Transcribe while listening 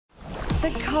The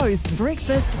Coast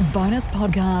Breakfast Bonus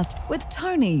Podcast with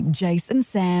Tony, Jace and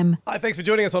Sam. Hi, thanks for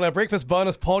joining us on our Breakfast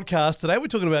Bonus Podcast. Today we're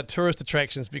talking about tourist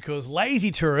attractions because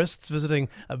lazy tourists visiting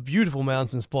a beautiful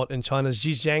mountain spot in China's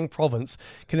Zhejiang province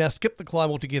can now skip the climb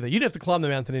altogether. You don't have to climb the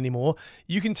mountain anymore.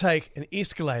 You can take an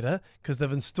escalator because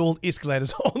they've installed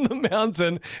escalators on the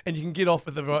mountain and you can get off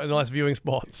at the nice viewing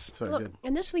spots. So Look, good.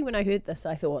 initially when I heard this,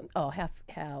 I thought, oh,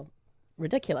 how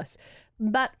ridiculous.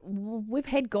 But we've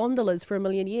had gondolas for a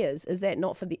million years. Is that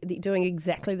not for doing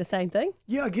exactly the same thing?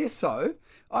 Yeah, I guess so.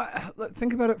 Look,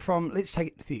 think about it from, let's take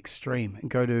it to the extreme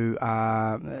and go to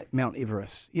Mount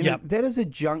Everest. You know, Yep. that is a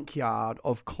junkyard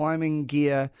of climbing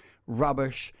gear,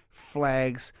 rubbish,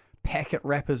 flags, packet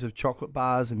wrappers of chocolate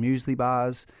bars and muesli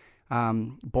bars,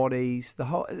 bodies,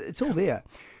 it's all there.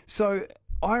 So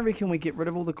I reckon we get rid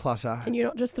of all the clutter. Can you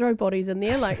not just throw bodies in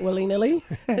there like willy-nilly?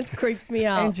 It creeps me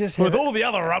out. And just With have all the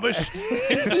other rubbish.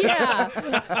 Yeah.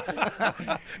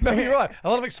 No, you're right. A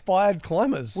lot of expired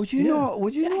climbers. would you not?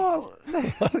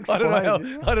 I don't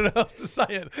know how else to say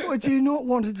it. Would you not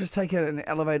want to just take an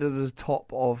elevator to the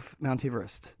top of Mount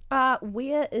Everest?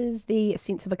 Where is the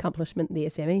sense of accomplishment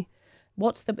there, Sammy?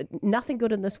 Nothing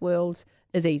good in this world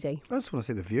is easy. I just want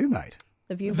to see the view, mate.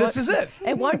 The view This is it.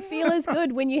 It won't feel as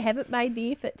good when you haven't made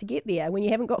the effort to get there, when you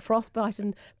haven't got frostbite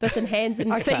and bitten hands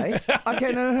and Okay. feet.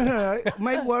 Okay, no.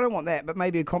 Maybe I don't want that, but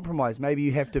maybe a compromise. Maybe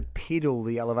you have to pedal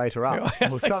the elevator up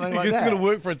or something like It's that. going to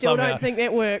work for it Still somehow. don't think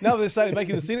that works. No, they're saying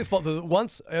making the scenic spots that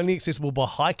once only accessible by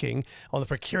hiking on the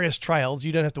precarious trails.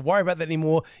 You don't have to worry about that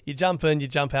anymore. You jump in, you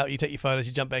jump out, you take your photos,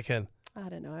 you jump back in. I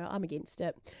don't know. I'm against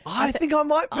it. I think I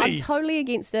might be. I'm totally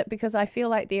against it because I feel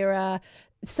like there are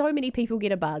so many people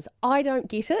get a buzz. I don't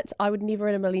get it. I would never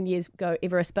in a million years go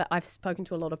Everest, but I've spoken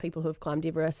to a lot of people who have climbed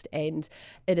Everest and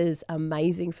it is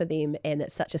amazing for them and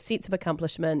it's such a sense of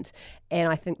accomplishment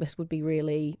and I think this would be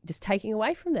really just taking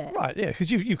away from that. Right, yeah,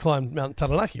 because you climbed Mount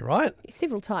Taranaki, right?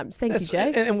 Several times. Thank you,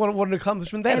 Jace. And what an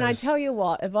accomplishment that is. And I tell you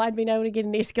what, if I'd been able to get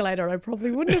an escalator, I probably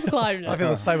wouldn't have climbed it. I feel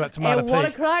the same about Tomato And what a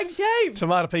Peak. crying shame.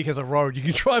 Tomato Peak has a road. You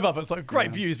can drive up. It's like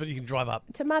great views, but you can drive up.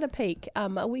 Tomato Peak,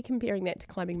 are we comparing that to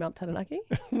climbing Mount Taranaki?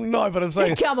 No, but I'm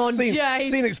saying Come on, Jace.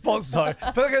 scenic spots though.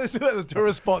 But okay, let's do the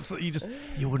tourist spots that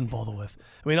you wouldn't bother with.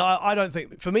 I mean, I don't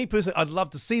think, for me personally, I'd love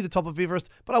to see the top of Everest,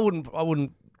 but I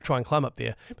wouldn't try and climb up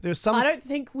there. But there's some. I don't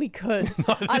think we could.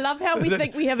 I love how we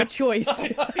think we have a choice.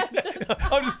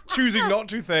 I'm just choosing not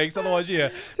to, thanks. Otherwise, yeah.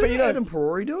 But Adam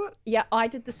Pori do it? Yeah, I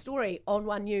did the story on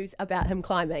One News about him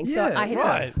climbing. Yeah, so I had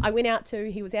right. I went out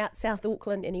he was out South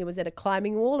Auckland and he was at a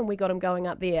climbing wall and we got him going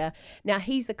up there. Now,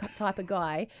 he's the type of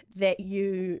guy that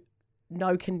you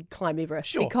know can climb Everest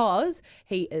Sure. because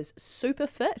he is super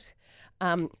fit.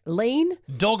 Lean,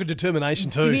 Dogged determination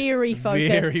too. very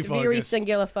focused, very focused.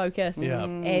 singular focus. Yeah.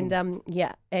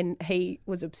 And he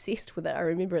was obsessed with it. I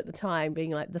remember at the time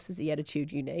being like, this is the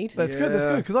attitude you need. That's good. That's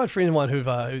Yeah. good because I had a friend of mine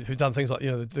who've done things like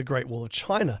the Great Wall of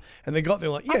China, and they got there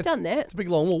like, yeah, I've done that. It's a big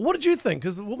long wall. What did you think?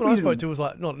 Because the woman I spoke to was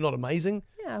like, not amazing.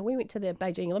 Yeah, we went to the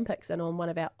Beijing Olympics and on one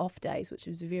of our off days, which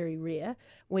was very rare,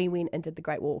 we went and did the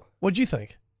Great Wall. What did you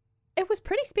think? It was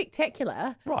pretty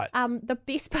spectacular. Right. The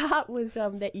best part was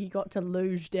that you got to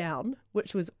luge down,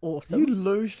 which was awesome. You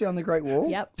luge down the Great Wall?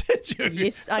 Yep. Did you?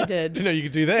 Yes, I did. Didn't know you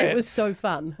could do that. It was so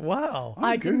fun. Wow.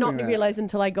 I did not Googling that. realise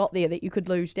until I got there that you could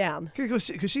luge down. Because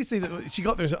she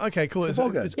got there and said, okay, cool. It's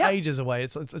toboggan. Yep. ages away.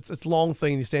 It's long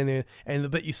thing. And you stand there, and the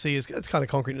bit you see it's kind of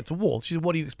concrete and it's a wall. She said,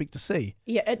 what do you expect to see?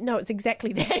 Yeah, no, it's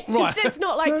exactly that. Right. It's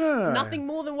not like No. it's nothing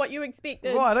more than what you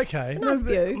expected. Right. Okay. It's a nice but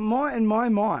view. in my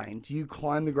mind, you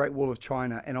climb the Great Wall of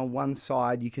China, and on one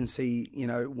side you can see,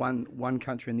 one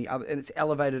country and the other, and it's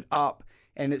elevated up,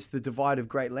 and it's the divide of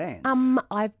great lands.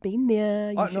 I've been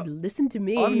there. You should listen to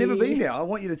me. I've never been there. I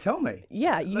want you to tell me.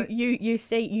 Yeah, you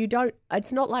see, you don't.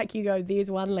 It's not like you go, there's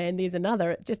one land, there's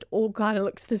another. It just all kind of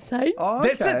looks the same. Oh,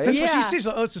 That's it. That's what she Yeah. says.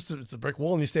 Like, it's a brick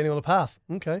wall, and you're standing on a path.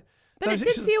 Okay. But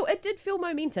So it did feel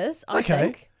momentous. I Okay.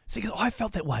 think. See, 'cause I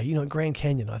felt that way, Grand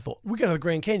Canyon. I thought, we're going to the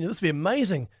Grand Canyon. This would be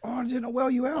amazing. Oh, I didn't know well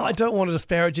you are. I don't want to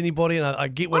disparage anybody, and I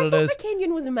get what I it thought is. the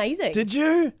canyon was amazing. Did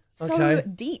you? so Okay.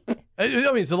 deep. I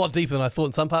mean, it's a lot deeper than I thought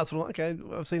in some parts. But I'm like, okay,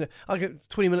 I've seen it. I get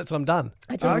 20 minutes and I'm done.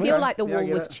 I did Okay. feel like the Yeah, I wall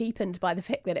get was it. cheapened by the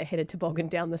fact that it had a toboggan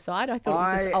down the side. I thought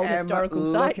it was this I old am historical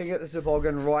site. looking at the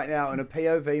toboggan right now in a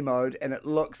POV mode, and it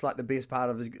looks like the best part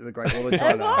of the Great Wall of It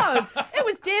China. was. It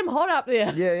was damn hot up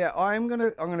there. Yeah. I'm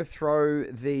gonna throw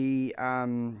the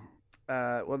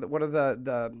what are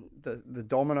the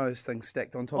dominoes things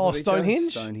stacked on top Oh, of each other?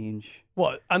 Stonehenge? Stonehenge.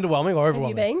 What? Underwhelming or Have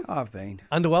overwhelming? you been? I've been.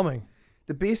 Underwhelming.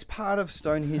 The best part of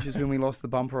Stonehenge is when we lost the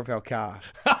bumper of our car.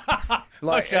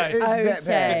 Like, Okay. it's that Okay.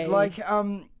 bad. Like,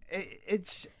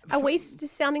 it's Are we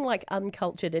sounding like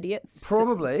uncultured idiots?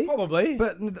 probably. Probably.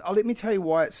 But let me tell you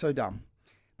why it's so dumb.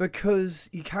 Because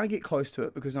you can't get close to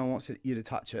it because no one wants you to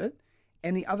touch it.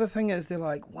 And the other thing is they're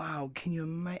like, wow, can you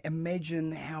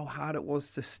imagine how hard it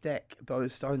was to stack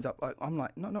those stones up? Like, I'm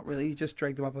like, no, not really. You just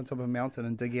drag them up on top of a mountain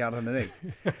and dig out underneath.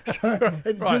 So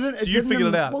it Right, didn't, so you figured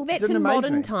it out. Well, that's didn't in amaze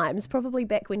modern me. times. Probably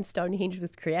back when Stonehenge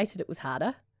was created, it was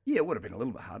harder. Yeah, it would have been a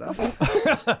little bit harder.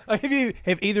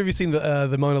 Have either of you seen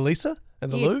the Mona Lisa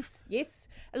and the Louvre? Yes.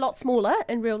 A lot smaller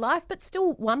in real life, but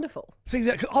still wonderful. See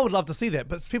that? I would love to see that,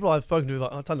 but people I've spoken to are like,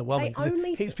 oh, it's underwhelming. They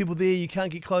only Heaps of people there. You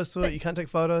can't get close to it. You can't take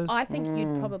photos. I think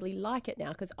you'd probably like it now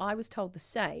because I was told the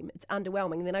same. It's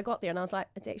underwhelming. And then I got there and I was like,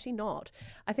 it's actually not.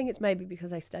 I think it's maybe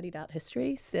because I studied art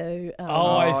history. So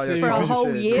I see. for a because you whole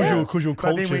said- year. Because you're But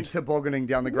then cultured. went tobogganing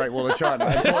down the Great Wall of China.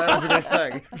 I thought that was the best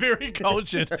thing. Very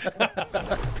cultured.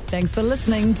 Thanks for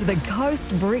listening to the Coast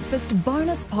Breakfast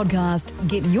Bonus Podcast.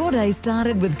 Get your day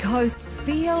started with Coast's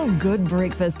Feel Good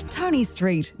Breakfast. Tony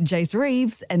Street, Jace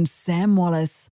Reeves, and Sam Wallace.